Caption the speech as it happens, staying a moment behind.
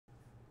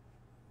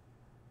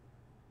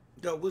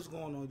Yo, what's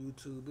going on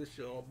YouTube? It's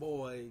your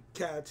boy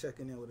Cal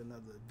checking in with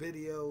another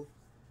video.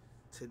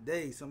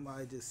 Today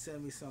somebody just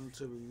sent me something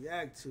to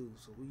react to,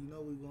 so we know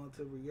we're going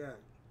to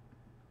react.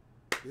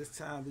 This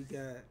time we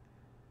got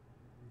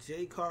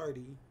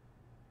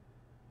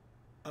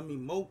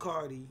Mo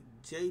Kartii,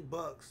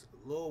 JayBucks,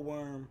 Lil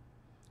Worm,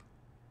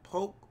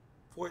 Poke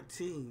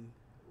 14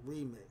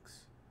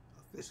 remix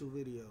official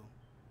video.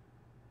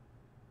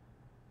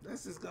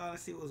 Let's just go and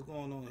see what's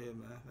going on here,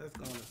 man. Let's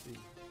go and see.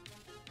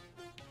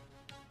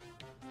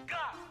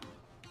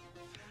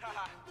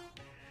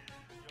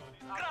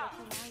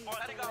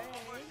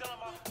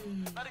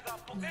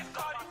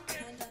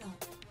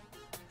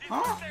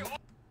 Huh?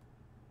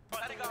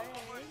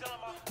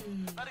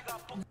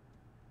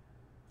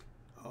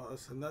 Oh,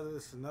 it's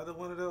another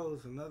one of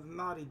those, another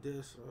naughty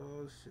dish.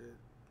 Oh shit.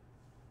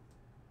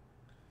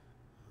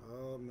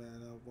 Oh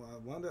man, I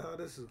wonder how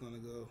this is gonna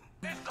go.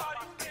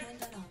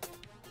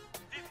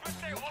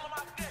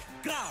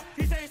 God,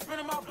 he say he's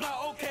spinning my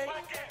block, okay.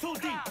 Too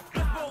deep,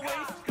 let's both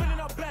ways. Spinning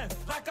up bend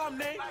like I'm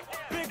Nate.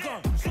 Big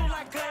gun, shoot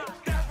like Clay.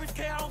 The average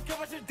K, I don't care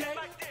what your day.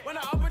 When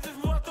I up, just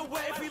move out the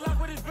way. If he lock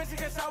with his bitch, he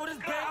get shot with his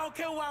bag. I don't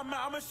care where I'm at,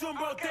 I'ma shoot him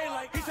bro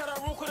daylight. He said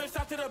I roll with a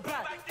shot to the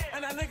back.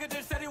 And that nigga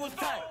just said he was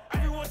tight.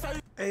 Everyone saw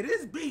you. Hey,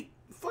 this beat,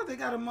 fuck, they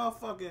got a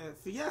motherfucking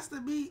Fiesta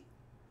beat.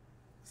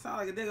 Sound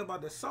like a nigga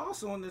about the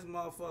sauce on this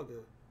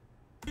motherfucker.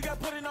 You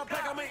got put in our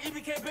back, I'm an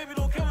EBK baby,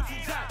 don't care what you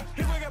jack.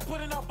 He gonna get put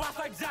in our box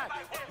like Jack.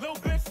 Little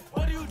bitch,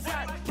 what do you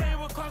jack? Came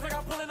with cars like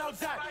I'm pulling out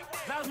Jack.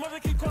 Now his mother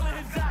keep calling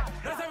his Jack.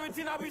 That's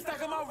 17, I be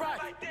stacking my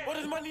rack. What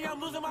is money, I'm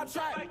losing my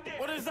track.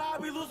 What is I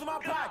be losing my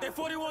black. They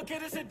 41K,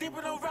 this shit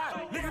deeper than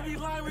rap. Nigga be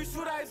lying, we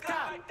shoot at his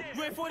cop.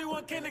 You ain't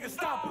 41K, nigga,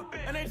 stop it.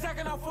 And they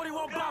jacking out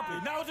 41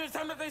 bopping. Now it's just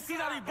time that they see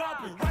that he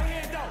bopping. Right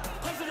hand down,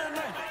 close to the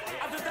neck.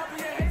 After stopping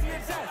your head to your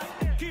chest.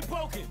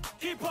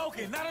 Keep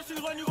poking. Now that you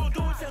learn, you gon'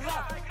 do it your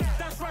left.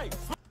 That's right.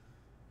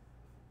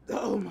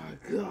 Oh my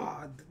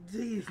god,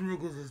 these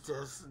niggas is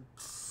just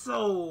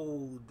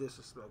so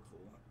disrespectful.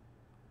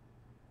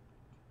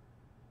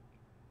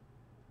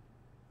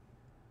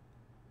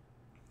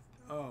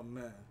 Oh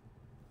man.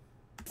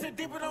 Shit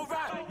deeper than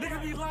rap.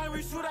 Nigga be lying,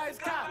 we shoot at his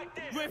cop.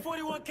 You ain't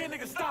 41K,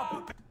 nigga,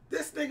 stop it.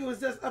 This nigga was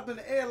just up in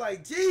the air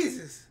like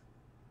Jesus.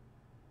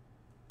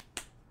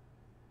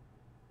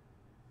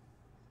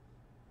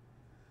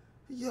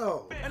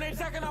 Yo. And they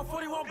checking out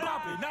 41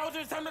 bopping. Now it's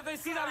just time that they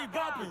see that he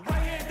bopping. Right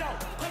hand down,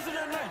 close to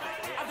the neck.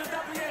 After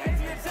stopping your head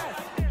to your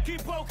chest.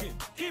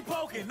 Keep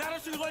poking. Now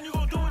that you learn, you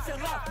gon' do it your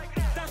left.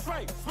 That's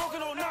right,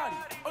 smoking on naughty.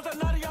 Oh, that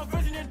naughty, I'm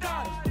virgin and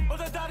dotty. Oh,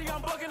 that dotty,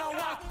 I'm bugging on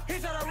walk. He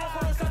said I roll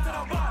for a shot to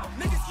the bottom.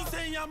 Niggas keep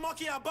saying y'all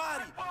monkey our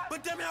body.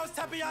 But damn it, I was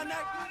tapping y'all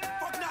neck.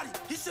 Fuck naughty,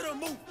 he should've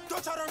moved.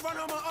 Don't try to run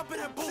on my up in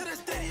that boot. Should've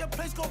stayed in your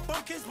place, go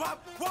bump his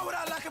wop. What would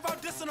I like if I'm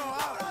dissing on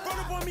out? Run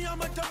up on me,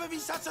 I'ma dump every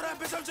shot to that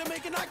bitch. I'm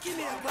Jamaican, I keep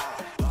me a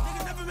block.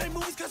 Niggas never make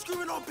movies cause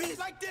screaming on beats.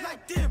 Like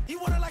them, he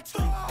wanna like two.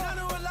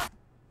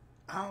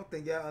 I don't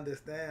think y'all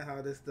understand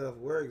how this stuff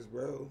works,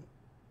 bro.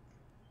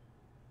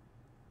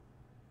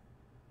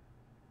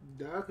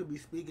 Y'all could be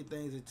speaking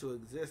things into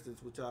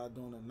existence, which y'all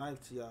doing a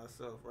knife to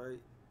yourself, right?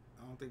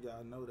 I don't think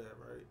y'all know that,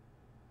 right?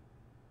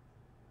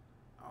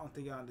 I don't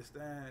think y'all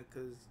understand,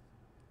 because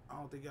I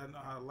don't think y'all know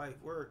how life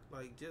works.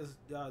 Like, just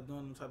y'all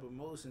doing them type of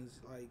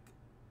motions, like,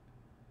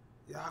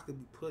 y'all could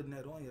be putting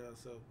that on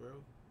yourself, bro.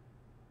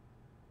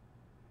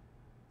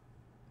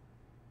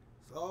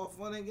 It's all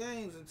fun and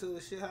games until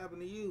the shit happen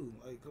to you.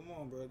 Like, come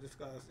on, bro. Y'all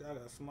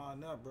gotta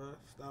smarten up, bro.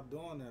 Stop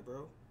doing that,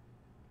 bro.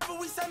 But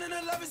we sounding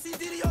 11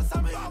 CDD or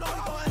something, you know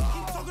we gon'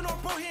 keep talking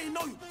on bro, he ain't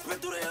know you. Spin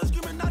through the hills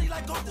screaming naughty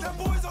like go. Them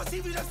boys on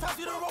TV just pass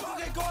me the rope,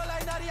 get going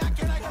like naughty, I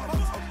can't like a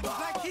post.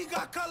 Like he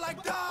got cut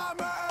like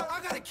diamond.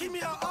 I gotta keep me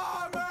an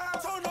armor.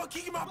 Don't know,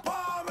 keep my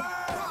bomber.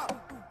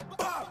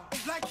 Pop.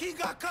 Like he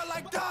got cut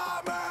like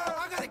diamond.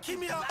 I gotta keep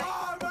me an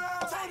armor.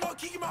 Don't know,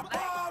 keep my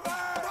bomber.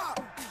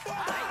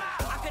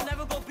 I can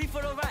never go beef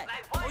for the right.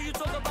 Oh, you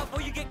talk about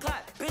boy, you get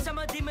clapped. Bitch, I'm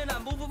a demon, I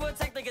move over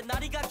tech like a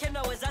naughty got Kim,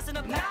 now his ass in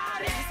the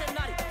back. He said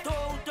naughty, throw.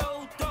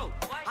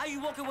 How you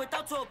walking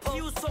without to a pole?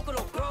 You was talking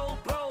to bro.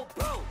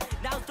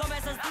 Now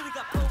dumbass ass dude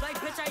got pulled. Like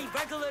bitch, I ain't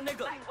regular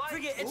nigga.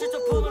 Forget it's just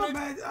a pull on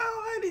man.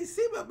 I didn't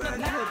see my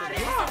bad.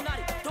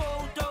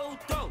 Throw.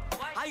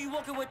 How you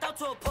walking without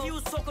to a pole? You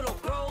was talking to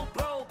bro.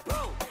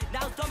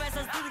 Now dumbass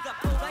ass dude got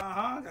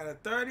pulled. Got a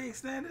 30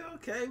 extended.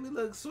 Okay, we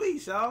look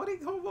sweet, shawty.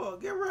 Come on,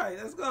 get right.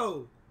 Let's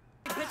go.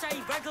 Bitch, I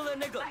ain't regular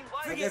nigga.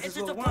 Forget it's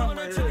just a pull on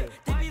a joint.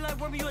 They be like,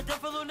 worm, you a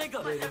different little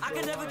nigga. I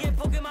can never get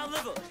poked in my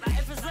liver.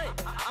 If it's lit,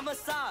 I'm a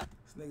side.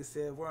 This nigga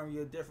said, worm,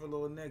 you a different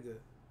little nigga.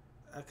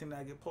 I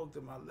cannot get poked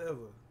in my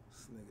liver.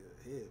 This nigga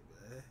here,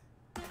 man.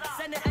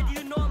 Send it, Eddie,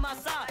 you know I'm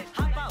outside.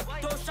 Hop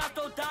out, don't shot,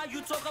 don't die.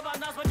 You talk about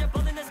Nas, but you're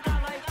building this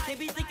guy like they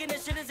be thinking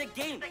this shit is a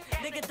game.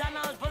 Nigga die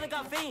now, his brother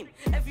got fame.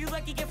 If you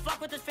lucky, get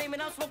flocked with his fame,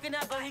 and I'm smoking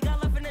that, but he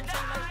got left in the chain.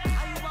 Like,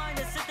 how you lying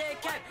to sit there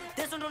and cap?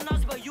 There's no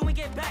Nas, but you ain't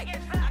get back.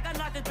 I got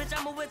knocked, bitch,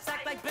 I'm a wit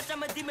sack. Like, bitch,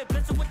 I'm a demon,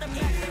 bitch, with the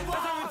max.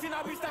 That's 17,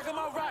 I be stacking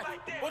my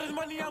rack. What is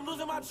money, I'm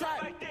losing my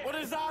track. What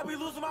is I be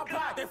losing my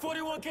black. They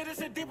 41K, this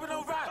shit deeper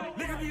than rap.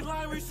 Nigga be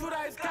lying, we shoot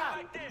at his cop.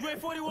 You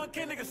made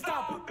 41K, niggas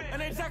stop it.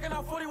 And they jacking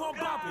out 41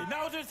 bopping.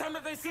 Now it's just time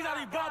that they see that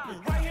he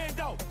bopping. Right hand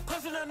out,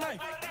 clutching the knife.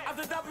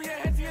 After dropping your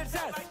head to your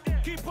chest.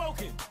 Keep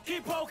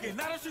poking.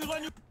 Now that you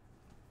learn you.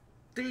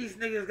 These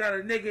niggas got a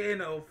nigga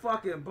in a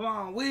fucking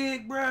blonde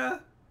wig, bruh.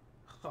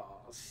 Oh,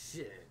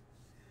 shit.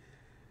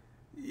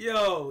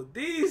 Yo,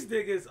 these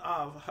niggas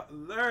are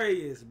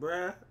hilarious,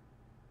 bruh.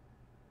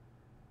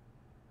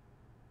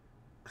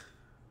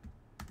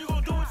 You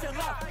gon' do it your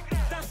life.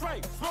 That's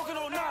right, smoking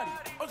on naughty.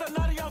 On the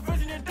naughty, I'm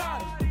virgin and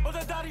Dottie. On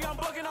the Dottie, I'm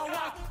bugging on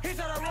rock. He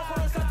said I roll for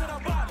the set to the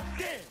bottom.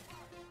 Damn.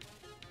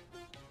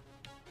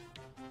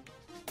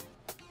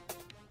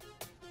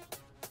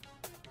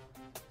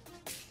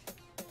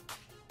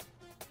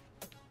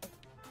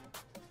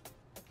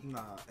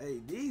 Nah,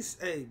 hey,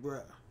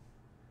 bruh.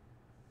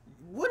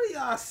 What are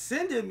y'all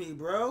sending me,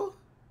 bro?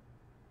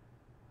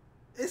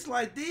 It's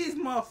like these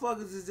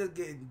motherfuckers is just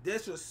getting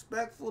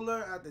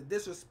disrespectfuler after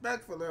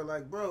disrespectfuler.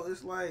 Like, bro,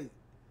 it's like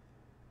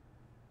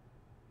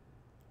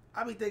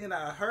I be thinking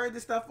I heard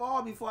this stuff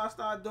all before I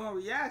start doing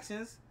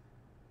reactions.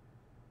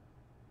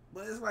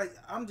 But it's like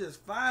y'all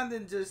just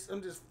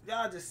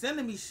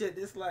sending me shit.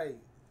 It's like,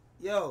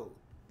 yo,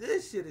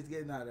 this shit is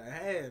getting out of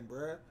hand,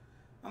 bruh.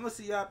 I'm gonna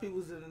see y'all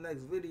peoples in the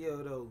next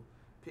video though.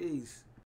 Peace.